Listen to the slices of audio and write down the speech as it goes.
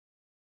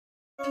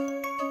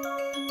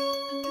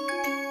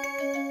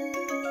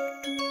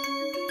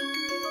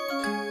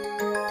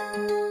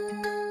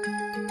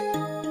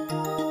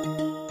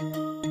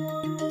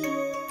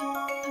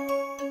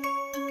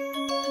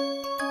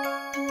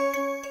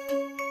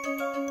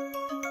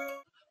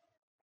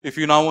If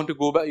you now want to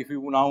go back, if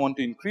you now want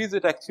to increase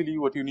it, actually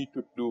what you need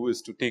to do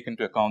is to take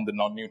into account the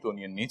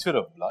non-Newtonian nature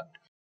of blood.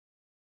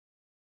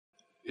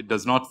 It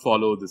does not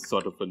follow this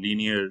sort of a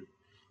linear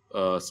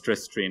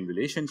stress strain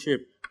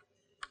relationship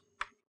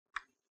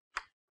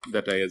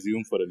that I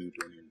assume for a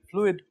Newtonian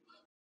fluid.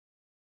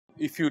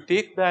 If you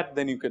take that,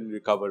 then you can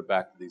recover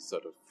back these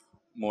sort of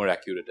more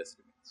accurate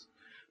estimates.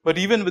 But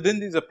even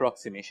within these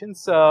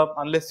approximations,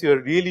 unless you are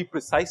really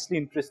precisely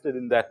interested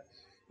in that,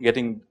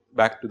 getting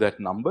back to that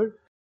number.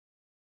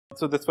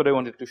 So, that is what I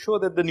wanted to show,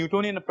 that the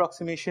Newtonian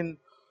approximation,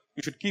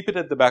 you should keep it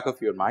at the back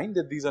of your mind,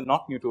 that these are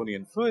not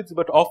Newtonian fluids,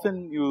 but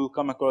often you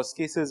come across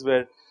cases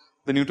where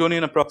the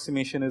Newtonian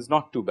approximation is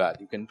not too bad.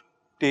 You can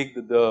take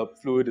that the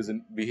fluid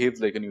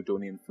behaves like a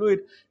Newtonian fluid,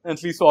 and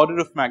at least order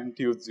of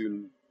magnitudes you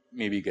will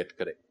maybe get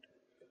correct.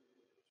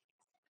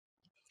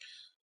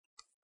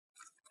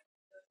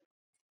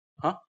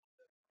 Huh?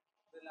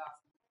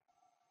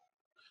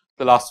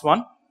 The last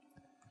one,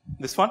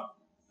 this one,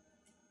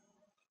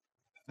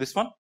 this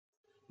one.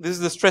 This is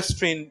the stress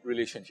strain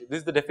relationship. This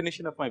is the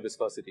definition of my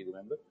viscosity,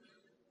 remember.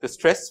 The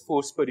stress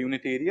force per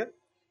unit area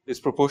is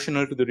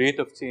proportional to the rate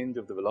of change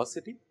of the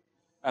velocity,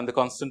 and the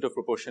constant of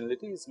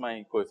proportionality is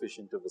my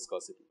coefficient of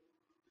viscosity.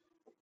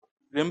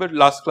 Remember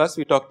last class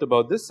we talked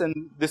about this,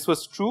 and this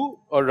was true,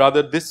 or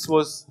rather this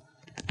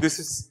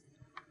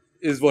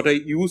is what I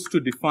used to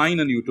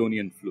define a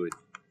Newtonian fluid.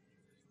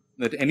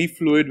 That any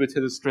fluid which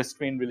has a stress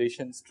strain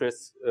relation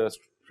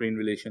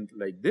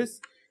like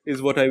this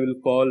is what I will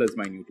call as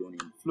my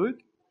Newtonian fluid.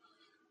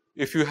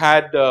 If you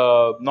had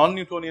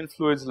non-Newtonian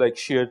fluids like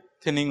shear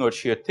thinning or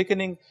shear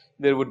thickening,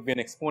 there would be an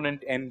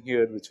exponent n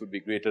here which would be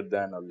greater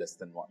than or less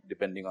than 1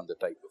 depending on the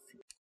type of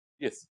fluid.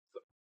 Yes.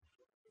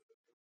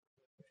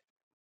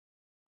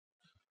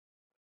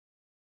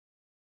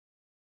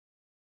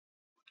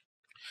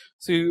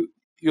 So,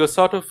 you are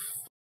sort of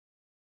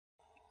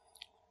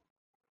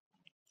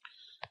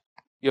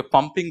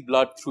pumping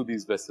blood through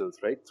these vessels,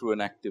 right, through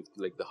an active,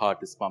 like the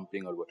heart is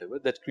pumping or whatever,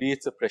 that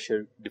creates a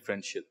pressure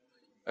differential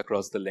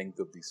across the length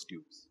of these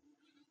tubes.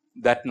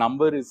 That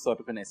number is sort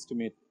of an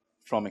estimate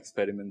from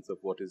experiments of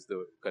what is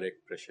the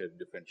correct pressure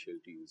differential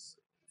to use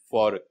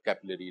for a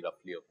capillary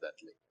roughly of that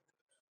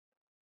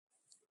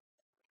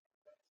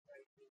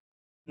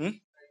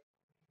length.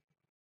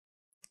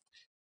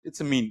 It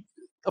is a mean,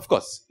 of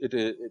course,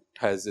 it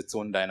has its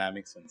own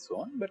dynamics and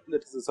so on, but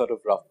that is a sort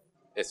of rough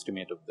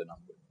estimate of the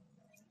number.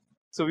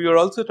 So, we are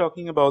also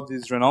talking about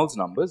these Reynolds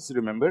numbers,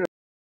 remember,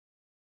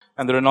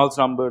 and the Reynolds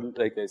number,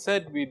 like I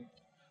said, we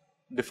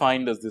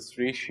defined as this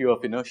ratio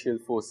of inertial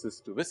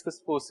forces to viscous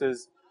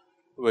forces,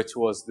 which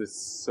was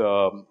this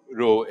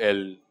rho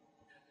L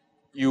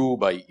u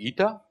by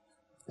eta.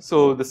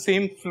 So, the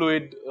same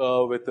fluid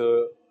with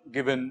a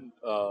given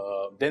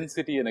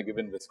density and a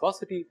given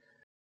viscosity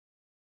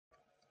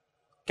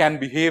can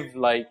behave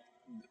like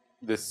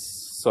this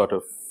sort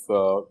of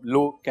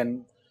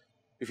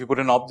if you put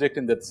an object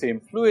in that same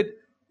fluid,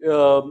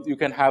 you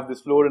can have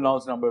this low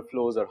Reynolds number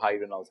flows or high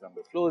Reynolds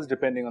number flows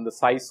depending on the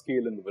size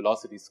scale and the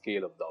velocity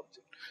scale of the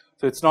object.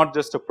 So, it is not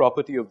just a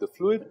property of the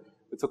fluid,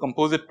 it is a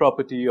composite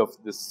property of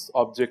this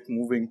object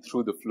moving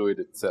through the fluid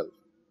itself.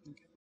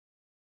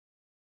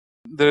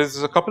 There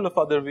is a couple of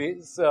other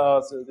ways,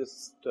 so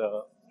just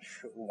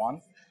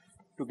one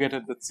to get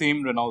at the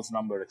same Reynolds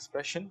number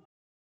expression.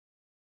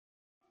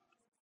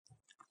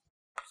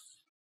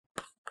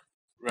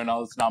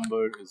 Reynolds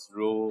number is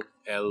rho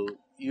L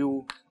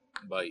u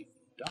by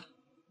eta,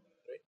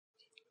 right.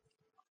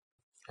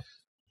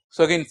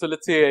 So, again, so let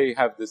us say I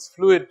have this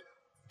fluid,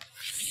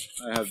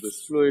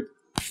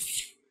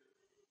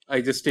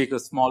 I just take a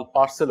small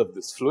parcel of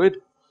this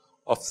fluid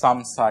of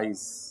some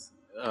size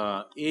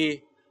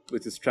a,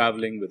 which is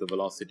traveling with a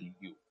velocity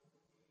u.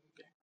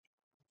 Okay.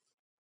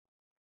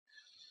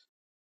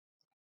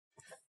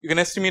 You can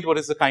estimate what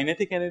is the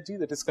kinetic energy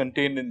that is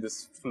contained in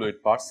this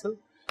fluid parcel.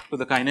 So,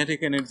 the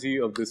kinetic energy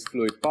of this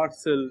fluid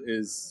parcel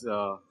is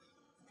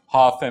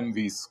half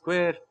mv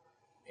square.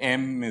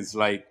 M is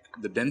like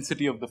the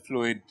density of the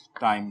fluid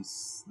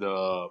times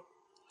the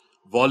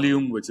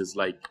volume, which is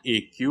like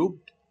a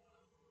cubed,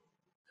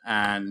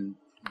 and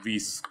v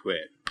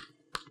square,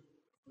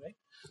 right.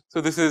 So,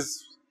 this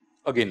is,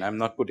 again I am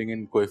not putting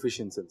in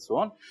coefficients and so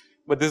on,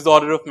 but this is the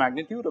order of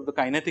magnitude of the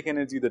kinetic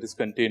energy that is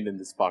contained in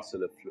this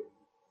parcel of fluid.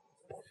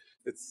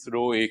 It is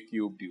rho a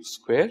cubed u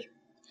square.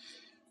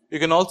 You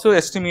can also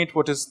estimate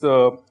what is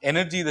the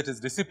energy that is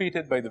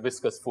dissipated by the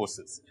viscous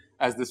forces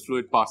as this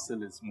fluid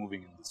parcel is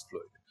moving in this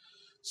fluid.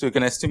 So, you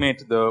can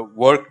estimate the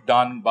work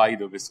done by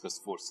the viscous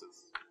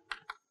forces,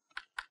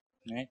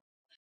 right.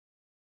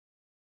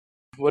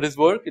 What is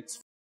work?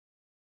 It's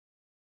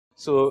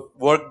so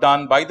work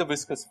done by the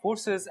viscous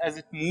forces as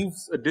it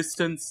moves a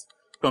distance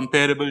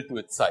comparable to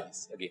its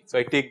size again. So,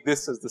 I take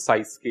this as the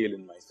size scale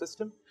in my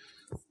system.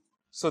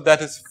 So,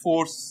 that is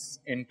force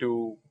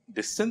into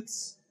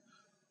distance,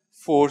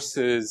 force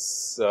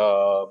is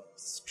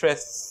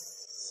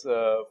stress.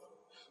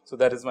 So,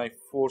 that is my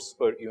force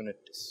per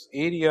unit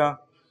area.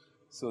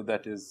 So,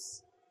 that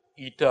is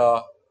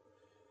eta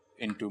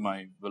into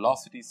my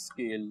velocity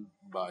scale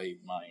by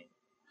my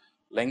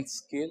length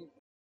scale.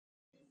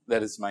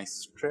 That is my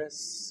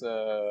stress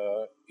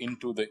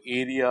into the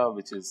area,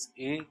 which is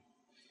A,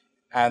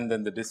 and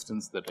then the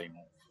distance that I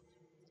move.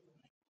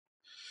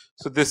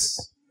 So,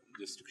 this,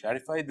 just to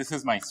clarify, this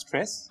is my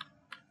stress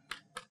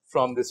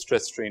from this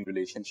stress strain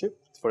relationship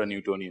for a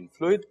Newtonian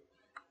fluid.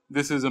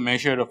 This is a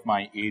measure of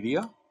my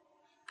area.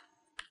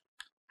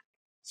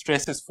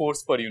 Stress is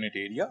force per unit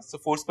area. So,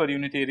 force per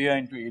unit area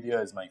into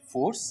area is my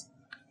force,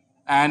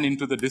 and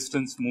into the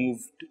distance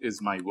moved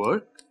is my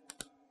work.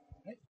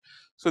 Right.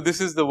 So,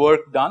 this is the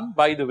work done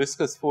by the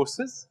viscous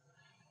forces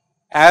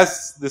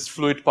as this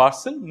fluid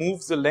parcel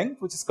moves a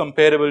length which is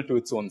comparable to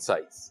its own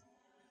size,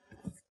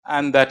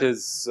 and that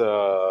is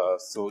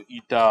so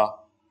eta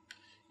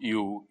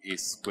u a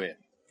square.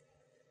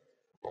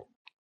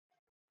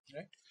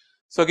 Right.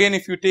 So, again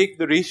if you take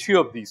the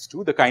ratio of these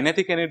two, the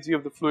kinetic energy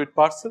of the fluid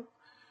parcel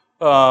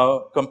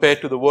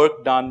compared to the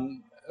work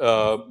done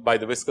by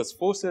the viscous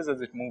forces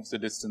as it moves the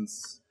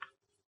distance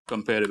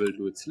comparable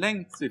to its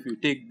length. If you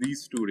take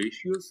these two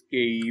ratios,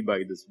 Ke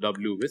by this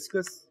W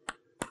viscous,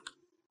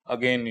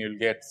 again you will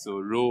get so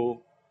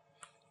rho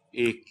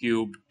A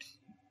cubed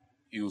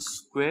u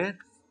square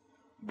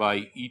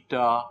by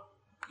eta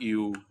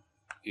u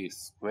a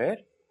square.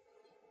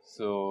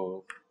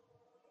 So,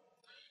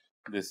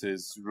 this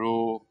is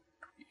rho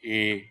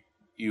A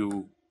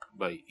u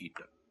by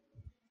eta,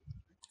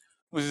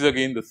 which is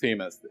again the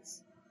same as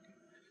this.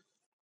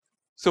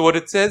 So, what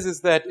it says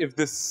is that if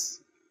this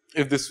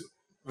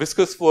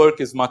viscous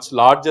work is much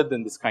larger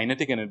than this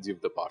kinetic energy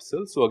of the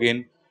parcel. So,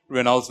 again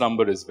Reynolds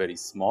number is very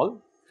small.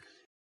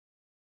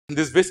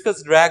 This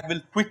viscous drag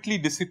will quickly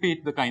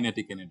dissipate the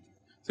kinetic energy.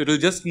 So, it will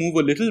just move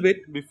a little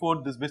bit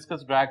before this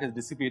viscous drag has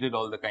dissipated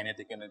all the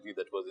kinetic energy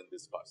that was in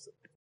this parcel.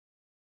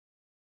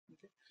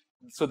 Okay.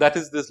 So, that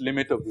is this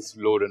limit of this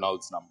low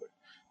Reynolds number.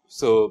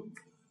 So,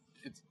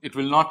 it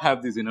will not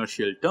have these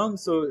inertial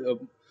terms. So,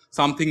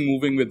 something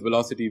moving with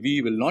velocity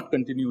v will not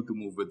continue to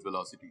move with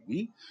velocity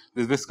v.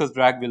 This viscous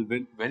drag will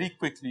very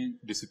quickly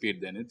dissipate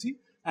the energy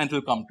and it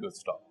will come to a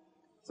stop.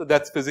 So,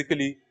 that is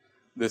physically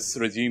this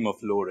regime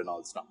of low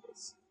Reynolds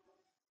numbers.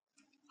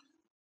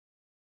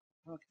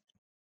 Okay.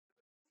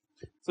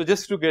 So,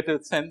 just to get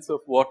a sense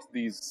of what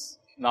these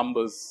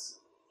numbers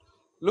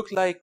look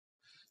like.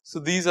 So,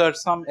 these are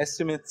some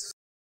estimates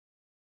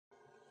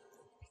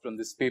from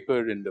this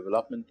paper in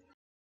development.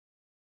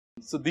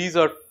 So, these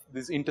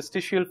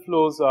interstitial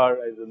flows are,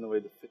 I don't know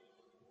where the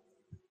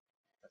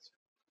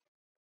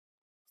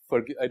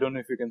I don't know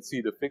if you can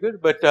see the figure,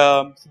 but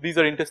so these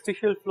are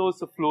interstitial flows,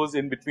 so flows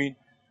in between,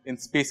 in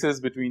spaces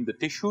between the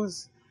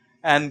tissues,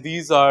 and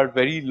these are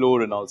very low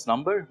Reynolds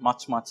number,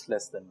 much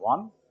less than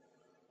 1.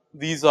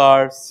 These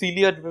are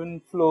cilia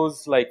driven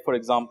flows, like for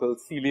example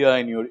cilia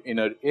in your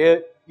inner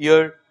ear,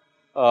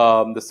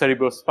 the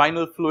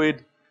cerebrospinal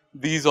fluid.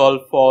 These all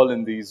fall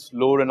in these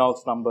low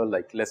Reynolds number,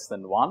 like less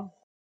than 1.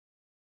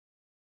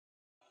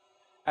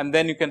 And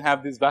then you can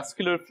have these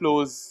vascular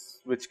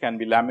flows which can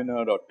be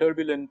laminar or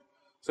turbulent.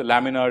 So,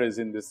 laminar is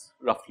in this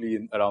roughly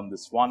in around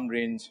this 1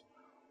 range,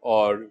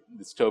 or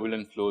this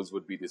turbulent flows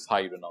would be this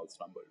high Reynolds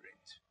number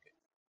range. Okay.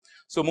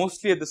 So,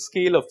 mostly at the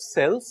scale of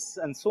cells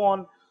and so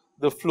on,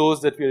 the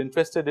flows that we are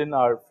interested in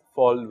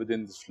fall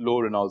within this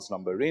low Reynolds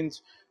number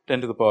range,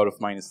 10 to the power of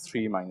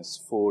 -3,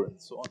 -4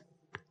 and so on.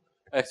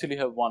 I actually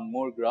have one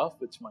more graph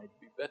which might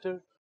be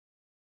better.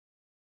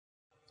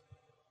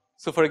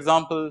 So, for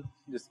example,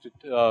 just to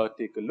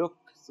take a look,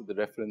 so the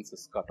reference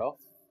is cut off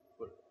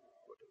for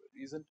whatever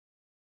reason.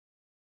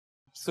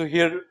 So,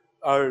 here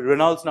are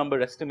Reynolds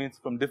number estimates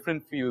from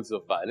different fields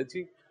of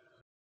biology,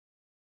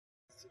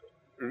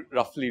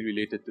 roughly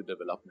related to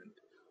development.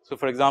 So,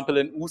 for example,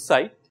 an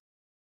oocyte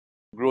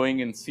growing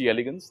in C.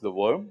 elegans, the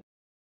worm,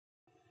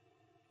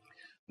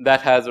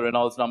 that has a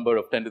Reynolds number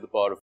of 10 to the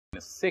power of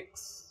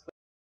 -6.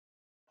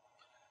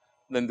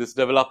 Then this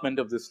development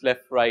of this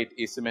left-right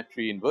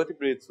asymmetry in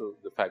vertebrates, so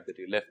the fact that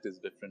your left is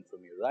different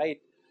from your right,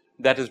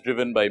 that is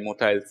driven by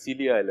motile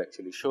cilia. I will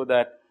actually show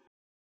that.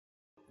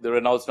 The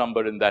Reynolds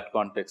number in that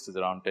context is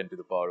around 10 to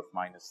the power of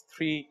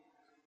 -3.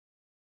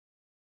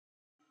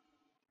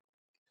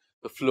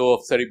 The flow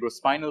of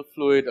cerebrospinal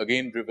fluid,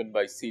 again driven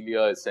by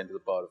cilia, is 10 to the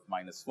power of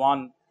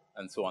 -1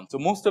 and so on. So,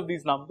 most of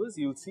these numbers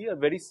you will see are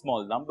very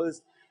small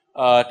numbers,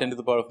 10 to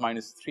the power of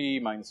 -3,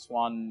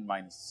 -1,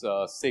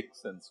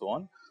 -6 and so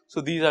on. So,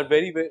 these are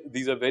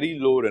very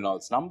low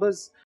Reynolds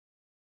numbers,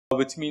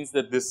 which means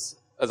that this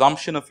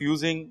assumption of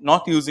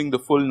not using the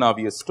full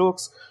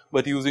Navier-Stokes,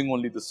 but using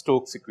only the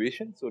Stokes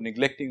equation. So,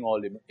 neglecting all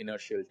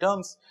inertial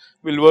terms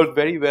will work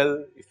very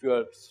well if you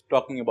are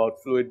talking about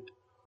fluid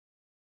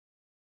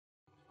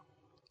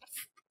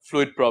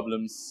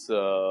problems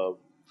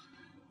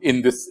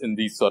in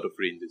these sort of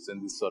ranges,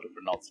 in this sort of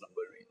Reynolds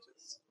number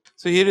ranges.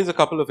 So, here is a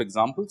couple of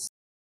examples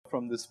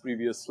from this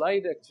previous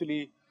slide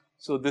actually.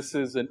 So, this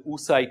is an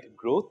oocyte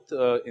growth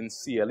in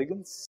C.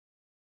 elegans.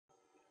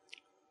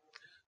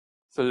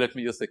 So, let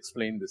me just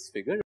explain this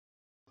figure.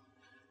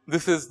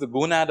 This is the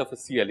gonad of a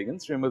C.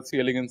 elegans. Remember, C.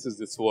 elegans is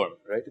this worm,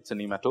 right? It's a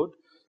nematode.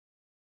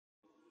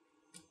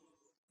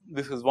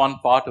 This is one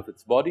part of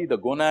its body, the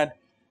gonad.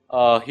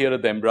 Here are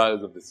the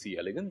embryos of the C.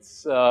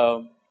 elegans.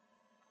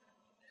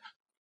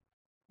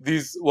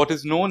 These, what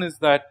is known is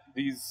that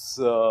these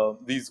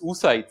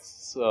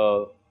oocytes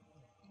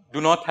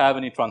do not have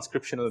any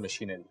transcriptional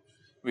machinery,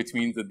 which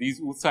means that these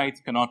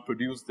oocytes cannot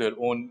produce their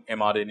own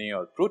mRNA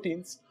or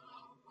proteins.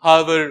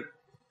 However,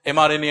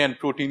 mRNA and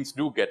proteins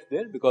do get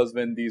there, because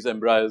when these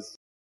embryos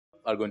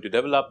are going to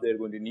develop, they are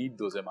going to need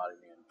those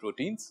mRNA and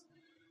proteins.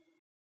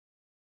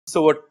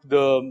 So, what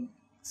the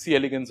C.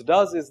 elegans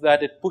does is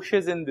that it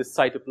pushes in this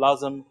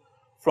cytoplasm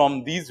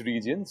from these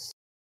regions.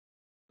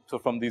 So,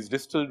 from these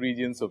distal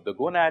regions of the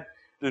gonad,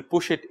 it will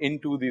push it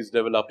into these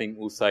developing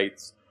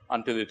oocytes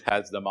until it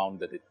has the amount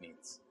that it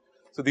needs.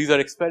 So, these are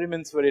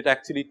experiments where it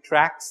actually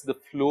tracks the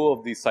flow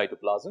of these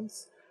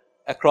cytoplasms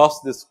across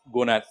this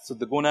gonad. So,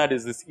 the gonad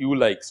is this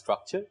U-like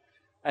structure,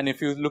 and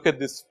if you look at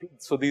this,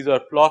 so these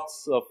are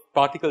plots of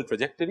particle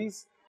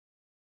trajectories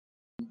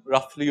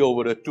roughly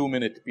over a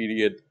 2-minute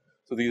period.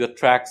 So, these are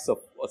tracks of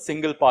a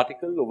single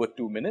particle over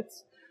 2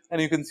 minutes,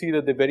 and you can see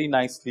that they very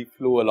nicely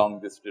flow along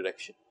this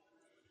direction.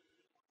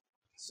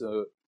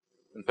 So,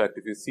 in fact,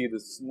 if you see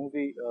this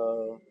movie,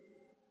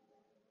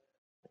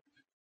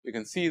 you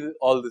can see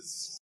all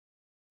this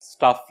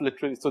stuff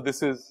literally. So,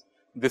 this is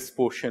this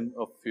portion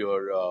of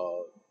your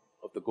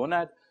of the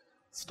gonad.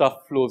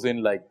 Stuff flows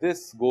in like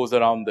this, goes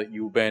around the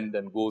U bend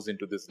and goes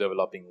into this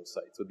developing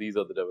oocyte. So, these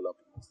are the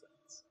developing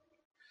oocytes.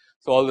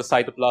 So, all the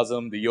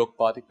cytoplasm, the yolk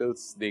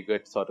particles, they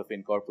get sort of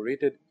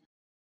incorporated,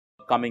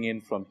 coming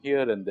in from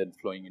here and then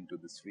flowing into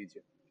this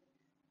region.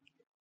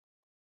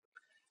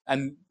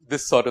 And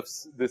this sort of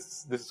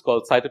this is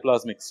called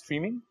cytoplasmic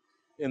streaming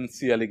in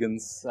C.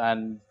 elegans,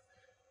 and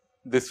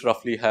this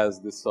roughly has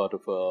this sort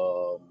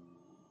of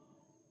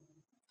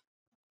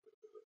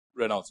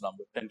Reynolds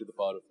number 10 to the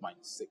power of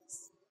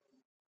 -6.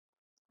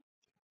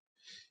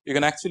 You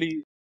can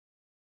actually,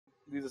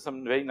 these are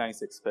some very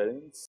nice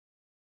experiments.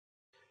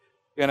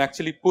 You can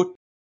actually put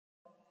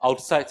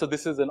outside. So,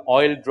 this is an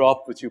oil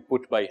drop which you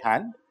put by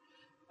hand,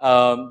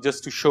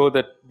 just to show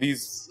that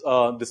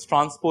this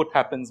transport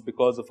happens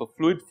because of a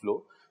fluid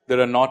flow.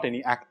 There are not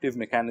any active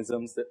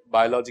mechanisms, that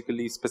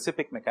biologically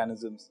specific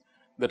mechanisms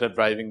that are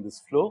driving this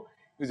flow.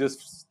 You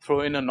just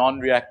throw in a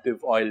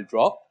non-reactive oil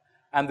drop,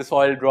 and this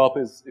oil drop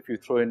is, if you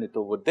throw in it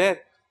over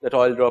there, that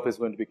oil drop is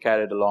going to be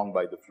carried along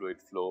by the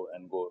fluid flow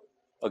and go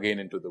again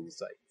into the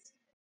oocytes.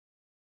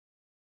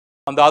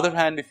 On the other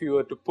hand, if you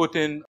were to put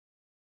in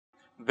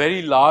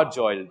very large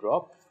oil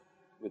drop,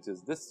 which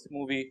is this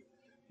movie,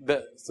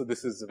 so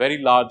this is a very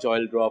large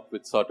oil drop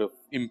which sort of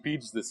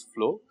impedes this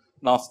flow.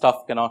 Now,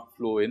 stuff cannot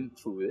flow in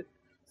through it,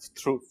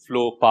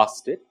 flow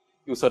past it.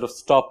 You sort of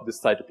stop this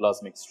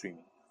cytoplasmic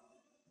streaming.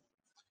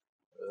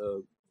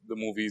 The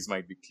movies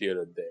might be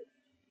clearer there.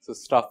 So,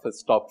 stuff has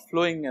stopped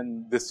flowing,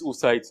 and these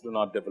oocytes do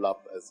not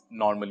develop as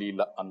normally,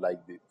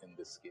 unlike in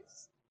this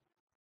case.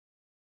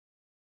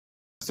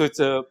 So,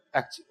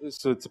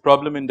 it's a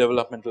problem in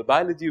developmental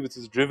biology which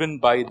is driven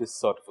by this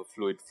sort of a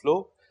fluid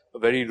flow, a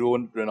very low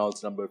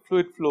Reynolds number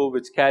fluid flow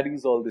which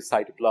carries all the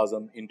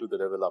cytoplasm into the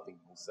developing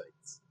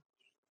oocytes.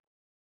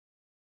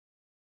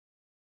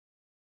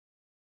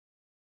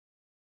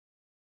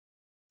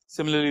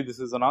 Similarly, this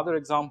is another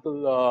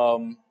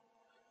example.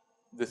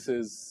 This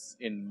is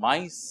in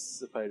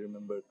mice, if I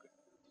remember.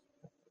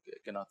 Okay, I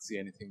cannot see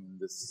anything in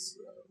this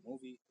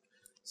movie.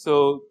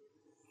 So,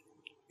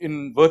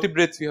 in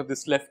vertebrates, we have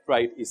this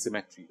left-right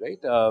asymmetry,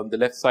 right? The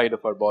left side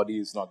of our body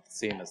is not the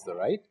same as the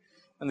right,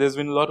 and there's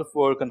been a lot of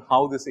work on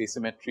how this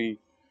asymmetry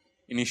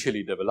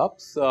initially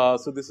develops.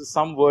 So, this is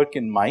some work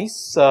in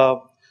mice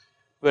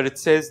where it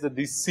says that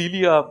these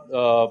cilia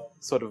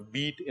sort of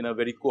beat in a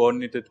very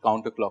coordinated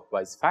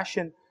counterclockwise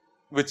fashion,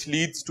 which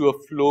leads to a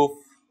flow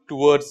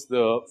towards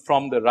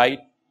from the right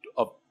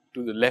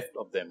to the left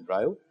of the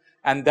embryo,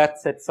 and that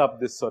sets up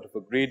this sort of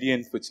a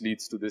gradient which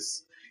leads to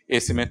this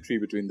asymmetry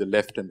between the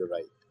left and the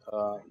right.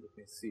 Let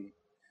me see.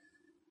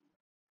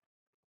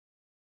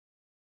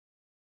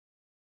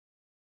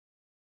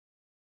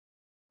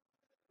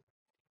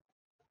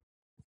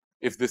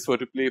 If this were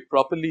to play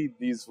properly,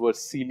 these were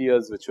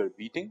cilias which were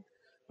beating.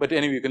 But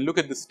anyway, you can look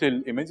at the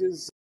still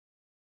images.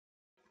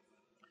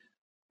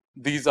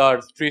 These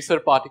are tracer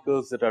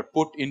particles that are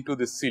put into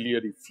the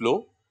ciliary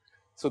flow.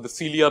 So, the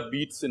cilia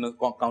beats in a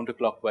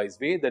counterclockwise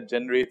way that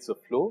generates a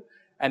flow,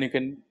 and you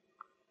can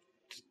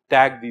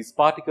tag these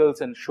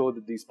particles and show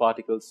that these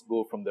particles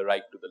go from the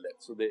right to the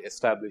left. So, they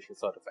establish a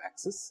sort of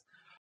axis.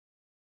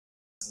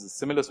 This is a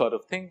similar sort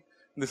of thing.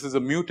 This is a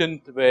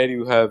mutant where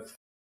you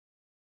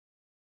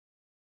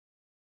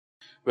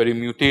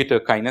mutate a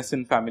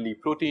kinesin family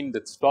protein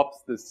that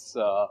stops this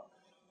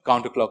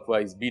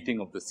counterclockwise beating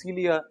of the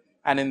cilia,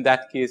 and in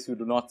that case you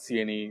do not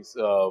see any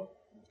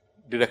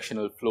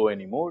directional flow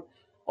anymore.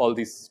 All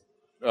these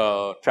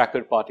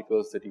tracker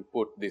particles that you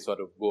put, they sort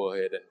of go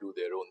ahead and do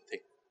their own thing.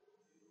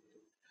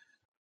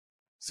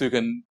 So, you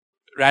can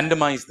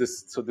randomize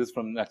this. So, this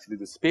from actually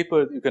this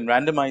paper, you can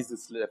randomize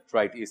this left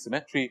right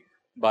asymmetry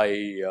by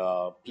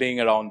playing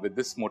around with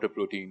this motor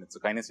protein. It is a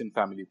kinesin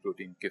family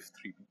protein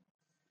KIF3B.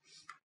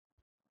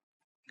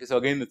 Okay, so,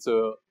 again it is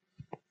a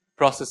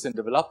process in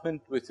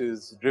development which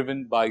is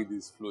driven by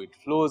these fluid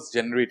flows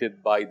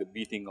generated by the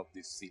beating of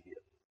these cilia.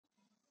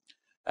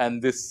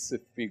 And this,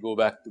 if we go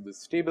back to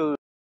this table,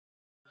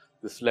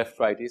 this left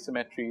right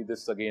asymmetry,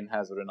 this again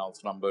has a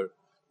Reynolds number.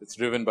 It is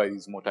driven by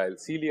these motile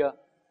cilia,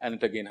 and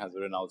it again has a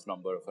Reynolds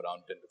number of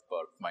around 10 to the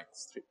power of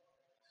 -3.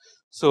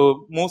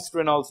 So, most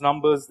Reynolds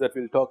numbers that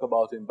we will talk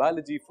about in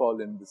biology fall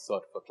in this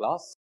sort of a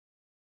class,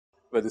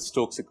 where the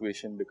Stokes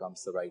equation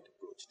becomes the right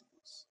approach to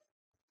use.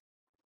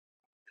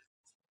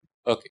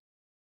 Okay.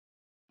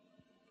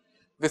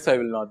 This I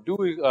will not do.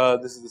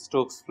 This is the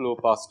Stokes flow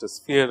past a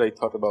sphere. I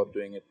thought about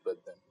doing it,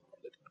 but then I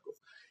let it go.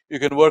 You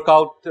can work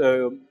out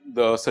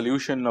the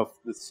solution of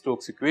the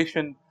Stokes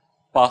equation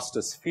past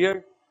a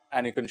sphere,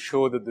 and you can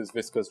show that this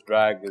viscous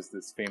drag is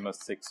this famous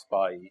 6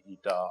 pi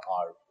eta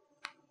r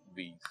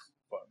v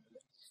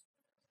formula.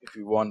 If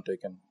you want, I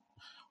can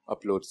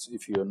upload.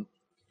 If you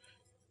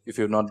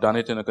have not done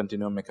it in a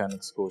continuum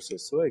mechanics course or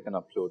so, I can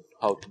upload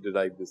how to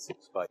derive this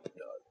 6 pi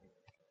eta r v.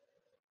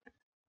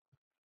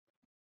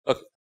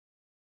 Okay.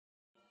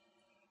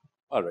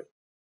 All right.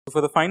 So,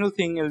 for the final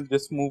thing, I will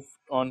just move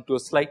on to a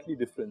slightly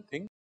different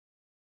thing,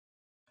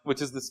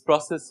 which is this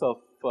process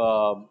of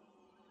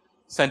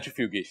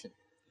centrifugation.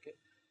 Okay.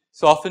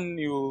 So, often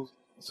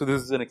so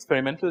this is an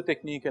experimental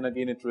technique, and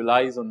again it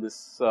relies on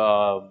this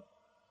low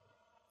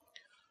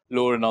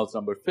Reynolds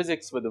number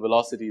physics, where the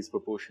velocity is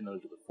proportional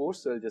to the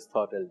force. So, I just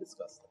thought I will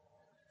discuss that.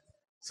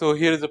 So,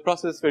 here is a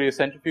process where you are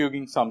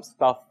centrifuging some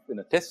stuff in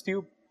a test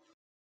tube.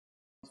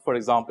 For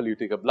example, you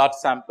take a blood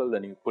sample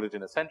and you put it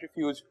in a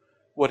centrifuge.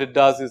 What it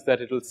does is that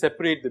it will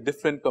separate the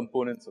different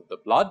components of the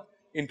blood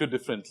into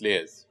different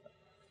layers,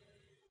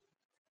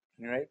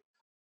 right.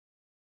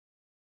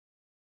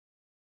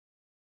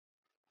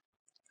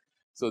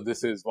 So,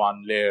 this is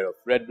one layer of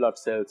red blood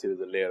cells, here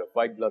is a layer of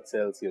white blood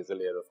cells, here is a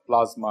layer of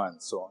plasma,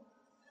 and so on.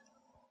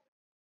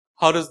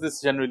 How does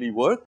this generally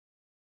work?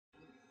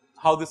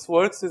 How this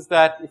works is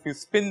that if you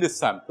spin this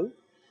sample,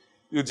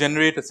 you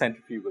generate a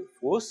centrifugal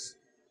force,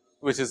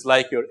 which is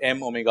like your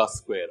m omega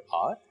square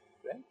r,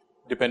 right,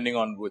 depending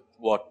on with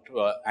what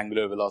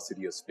angular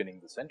velocity you are spinning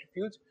the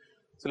centrifuge.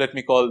 So, let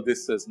me call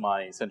this as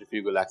my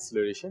centrifugal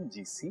acceleration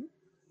Gc.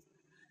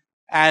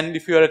 And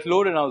if you are at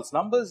low Reynolds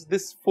numbers,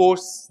 this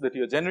force that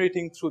you are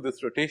generating through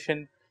this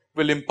rotation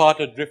will impart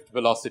a drift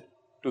velocity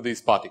to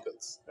these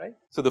particles, right.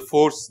 So, the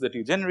force that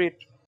you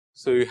generate,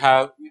 so you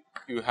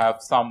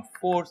have some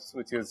force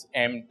which is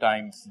m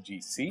times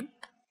Gc.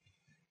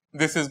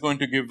 This is going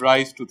to give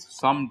rise to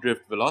some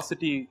drift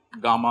velocity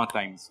gamma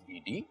times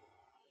Vd,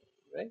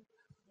 right.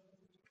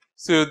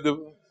 So,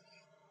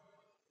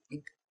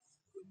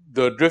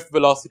 the drift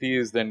velocity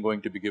is then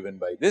going to be given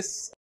by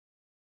this.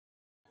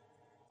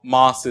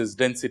 Mass is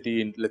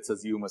density in, let us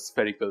assume, a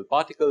spherical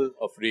particle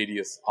of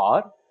radius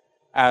r,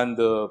 and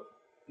the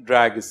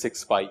drag is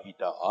 6 pi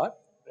eta r,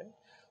 right.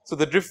 So,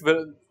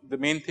 the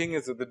main thing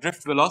is that the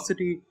drift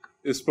velocity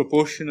is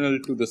proportional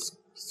to the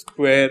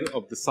square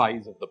of the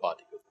size of the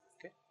particle.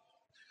 Okay.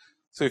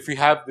 So, if we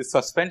have this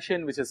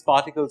suspension which has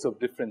particles of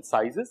different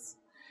sizes,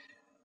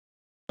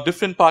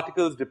 different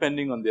particles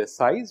depending on their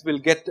size will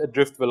get a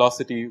drift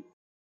velocity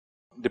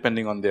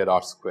depending on their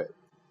r square.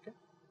 Okay.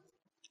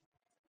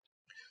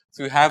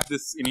 So, you have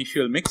this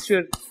initial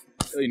mixture,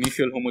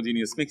 initial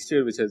homogeneous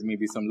mixture, which has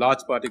maybe some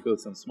large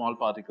particles, some small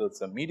particles,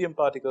 some medium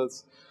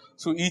particles.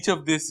 So, each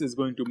of this is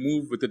going to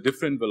move with a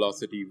different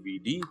velocity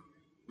Vd,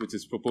 which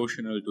is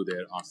proportional to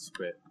their r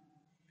square.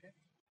 Okay.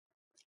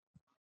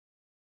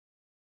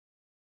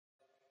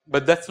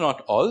 But that is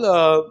not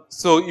all.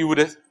 So, you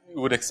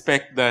would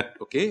expect that,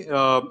 okay,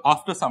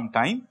 after some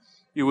time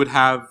you would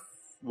have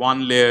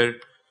one layer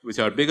which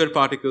are bigger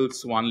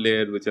particles, one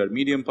layer which are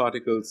medium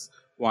particles,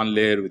 one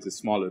layer which is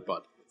smaller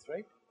particles,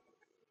 right.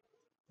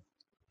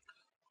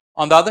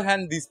 On the other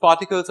hand, these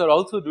particles are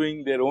also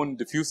doing their own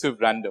diffusive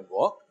random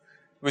walk,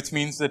 which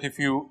means that if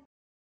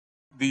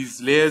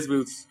these layers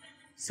will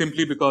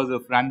simply because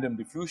of random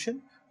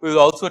diffusion will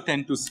also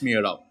tend to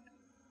smear out,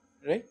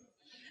 right.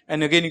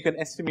 And again, you can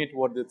estimate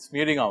what the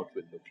smearing out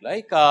will look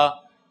like.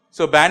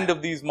 So, a band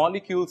of these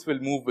molecules will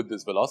move with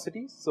this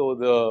velocity. So,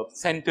 the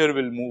center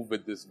will move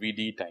with this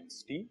Vd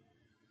times t,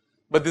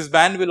 but this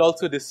band will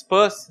also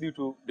disperse due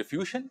to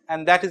diffusion,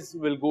 and that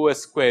will go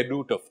as square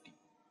root of t,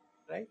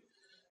 right.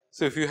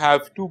 So, if you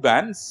have two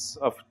bands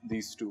of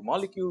these two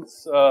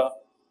molecules,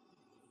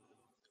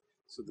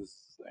 so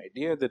this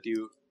idea that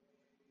you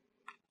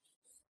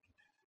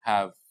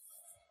have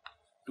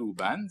two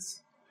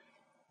bands,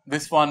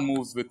 this one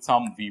moves with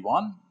some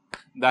V1,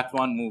 that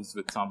one moves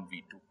with some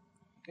V2.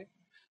 Okay.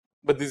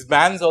 But these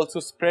bands also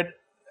spread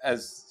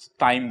as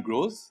time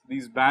grows,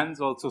 these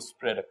bands also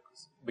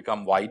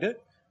become wider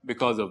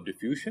because of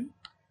diffusion.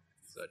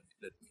 So,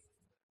 let me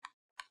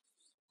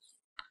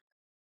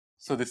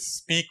So, this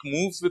peak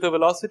moves with a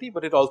velocity,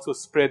 but it also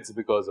spreads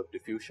because of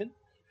diffusion.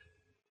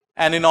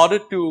 And in order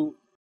to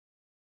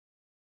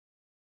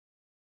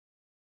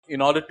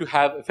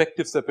have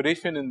effective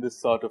separation in this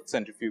sort of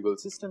centrifugal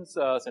systems,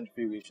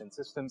 centrifugation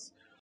systems,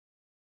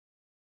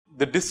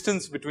 the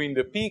distance between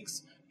the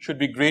peaks should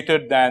be greater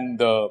than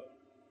the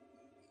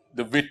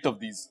width of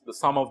these, the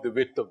sum of the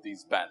width of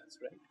these bands,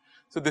 right.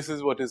 So, this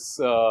is what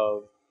is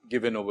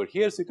given over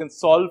here. So, you can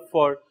solve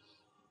for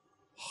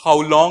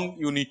how long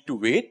you need to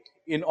wait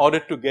in order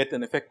to get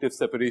an effective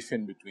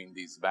separation between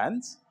these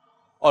bands,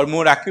 or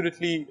more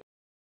accurately,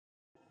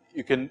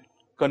 you can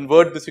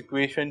convert this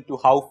equation to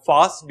how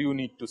fast do you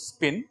need to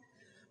spin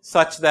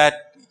such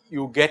that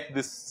you get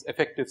this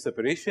effective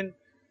separation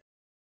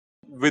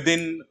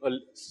within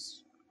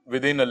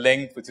a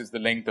length which is the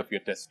length of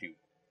your test tube,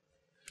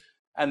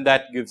 and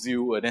that gives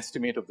you an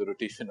estimate of the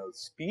rotational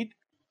speed.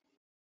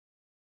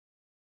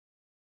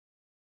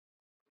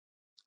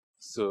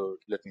 So,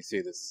 let me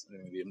say this,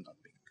 maybe I'm not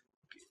being.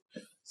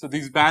 So,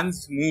 these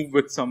bands move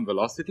with some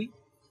velocity.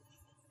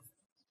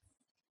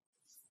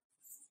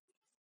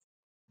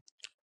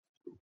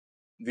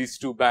 These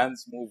two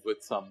bands move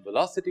with some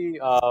velocity,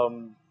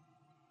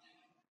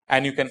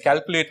 and you can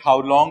calculate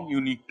how long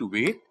you need to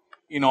wait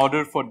in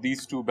order for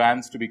these two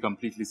bands to be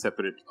completely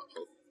separate,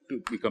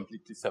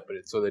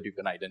 so that you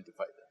can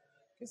identify them.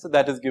 Okay, so,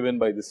 that is given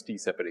by this T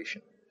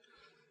separation.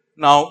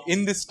 Now,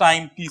 in this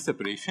time T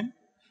separation,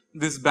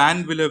 this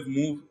band will have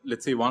moved, let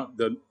us say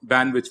the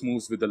band which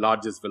moves with the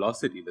largest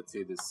velocity, let us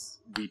say this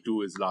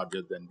V2 is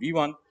larger than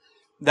V1,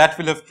 that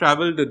will have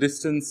traveled a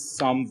distance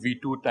some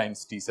V2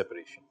 times T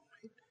separation.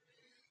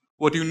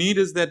 What you need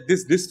is that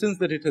this distance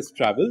that it has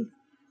traveled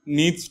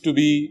needs to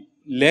be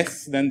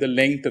less than the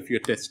length of your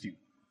test tube,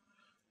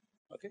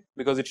 okay,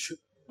 because it should,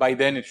 by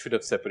then it should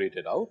have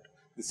separated out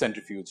the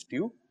centrifuge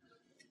tube.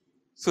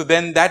 So,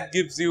 then that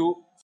gives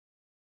you,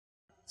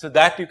 so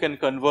that you can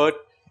convert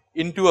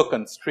into a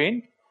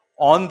constraint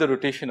on the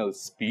rotational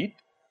speed.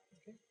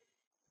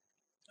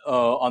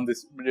 On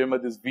this, remember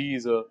this V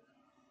is a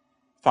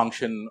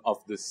function of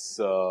this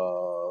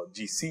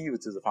Gc,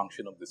 which is a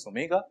function of this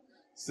omega.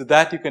 So,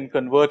 that you can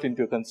convert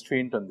into a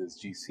constraint on this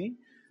Gc,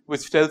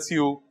 which tells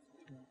you,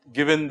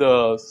 given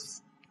the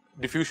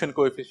diffusion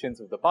coefficients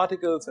of the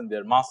particles and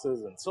their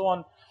masses and so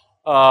on,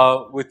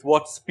 with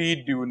what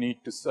speed do you need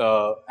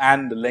to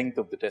and the length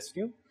of the test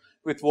tube,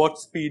 with what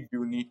speed do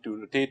you need to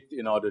rotate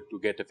in order to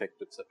get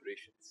effective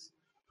separations.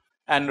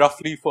 And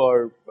roughly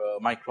for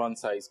micron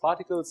size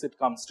particles, it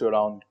comes to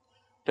around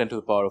 10 to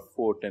the power of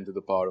 4, 10 to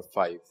the power of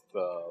 5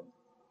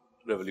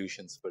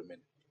 revolutions per minute.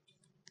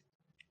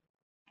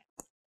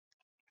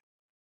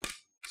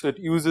 So, it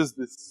uses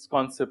this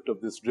concept of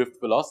this drift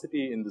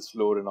velocity in this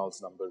low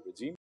Reynolds number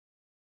regime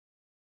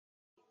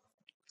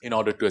in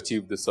order to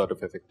achieve this sort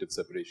of effective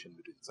separation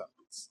between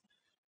samples.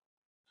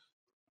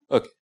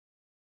 Okay.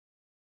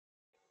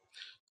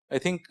 I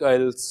think I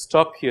will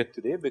stop here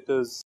today,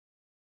 because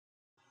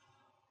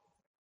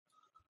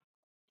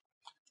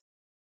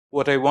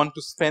what I want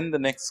to spend the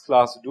next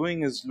class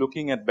doing is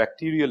looking at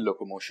bacterial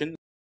locomotion.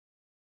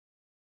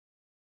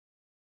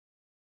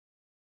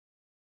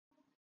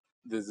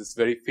 There is this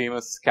very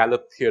famous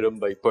scallop theorem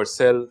by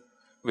Purcell,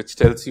 which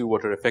tells you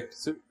what are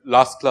effective.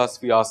 Last class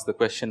we asked the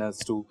question as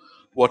to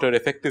what are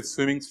effective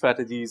swimming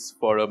strategies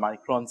for a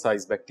micron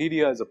sized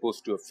bacteria as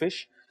opposed to a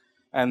fish,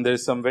 and there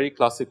is some very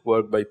classic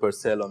work by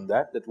Purcell on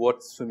that, that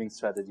what swimming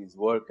strategies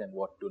work and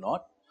what do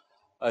not.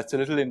 It's a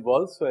little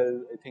involved, so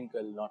I think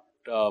I'll not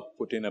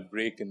put in a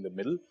break in the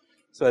middle.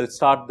 So, I'll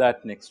start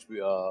that next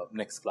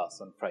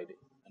class on Friday,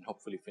 and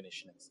hopefully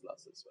finish next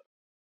class as well.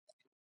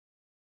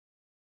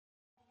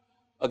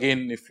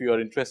 Again, if you are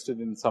interested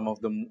in some of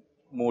the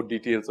more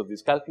details of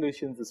these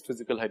calculations, this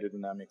physical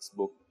hydrodynamics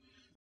book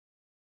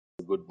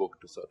is a good book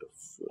to sort of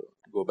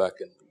go back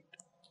and read.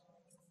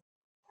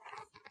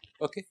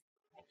 Okay.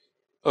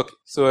 Okay.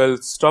 So, I'll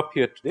stop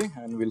here today,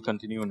 and we'll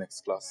continue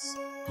next class.